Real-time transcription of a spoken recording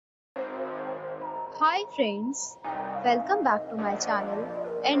Hi friends, welcome back to my channel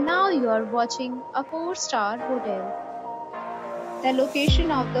and now you are watching a 4-star hotel. The location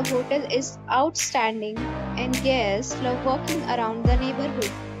of the hotel is outstanding and guests love walking around the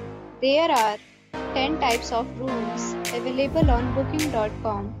neighborhood. There are 10 types of rooms available on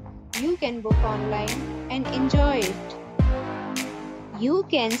booking.com. You can book online and enjoy it. You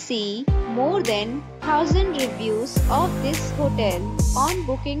can see more than 1000 reviews of this hotel on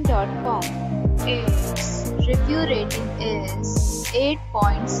booking.com. Its review rating is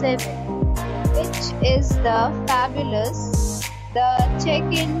 8.7, which is the fabulous. The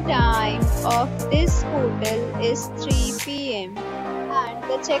check-in time of this hotel is 3 p.m. and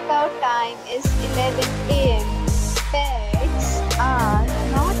the checkout time is 11 a.m. Pets are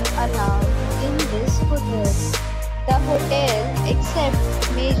not allowed in this hotel. The hotel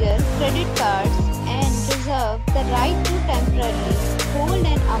accepts major credit cards and reserves the right to temporarily hold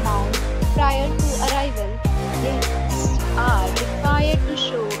an amount prior to arrival. Guests are required to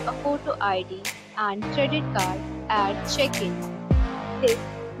show a photo ID and credit card at check-in. If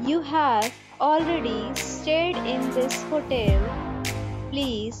you have already stayed in this hotel,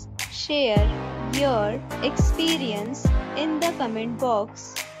 please share your experience in the comment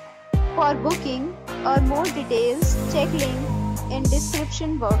box. For booking or more details, check link in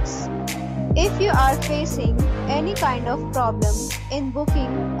description box. If you are facing any kind of problem in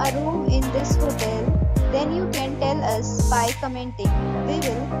booking a room in this hotel, then you can tell us by commenting. We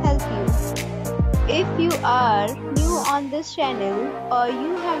will help you. If you are new on this channel or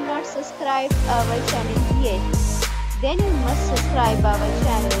you have not subscribed our channel yet, then you must subscribe our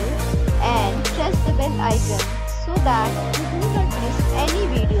channel and press the bell icon so that you do not miss any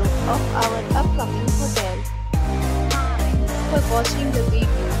video of our upcoming hotel. Thanks for watching the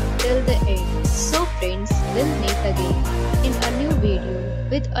video till the end. So friends, we'll meet again in a new video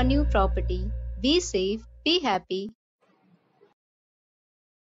with a new property. Be safe, be happy.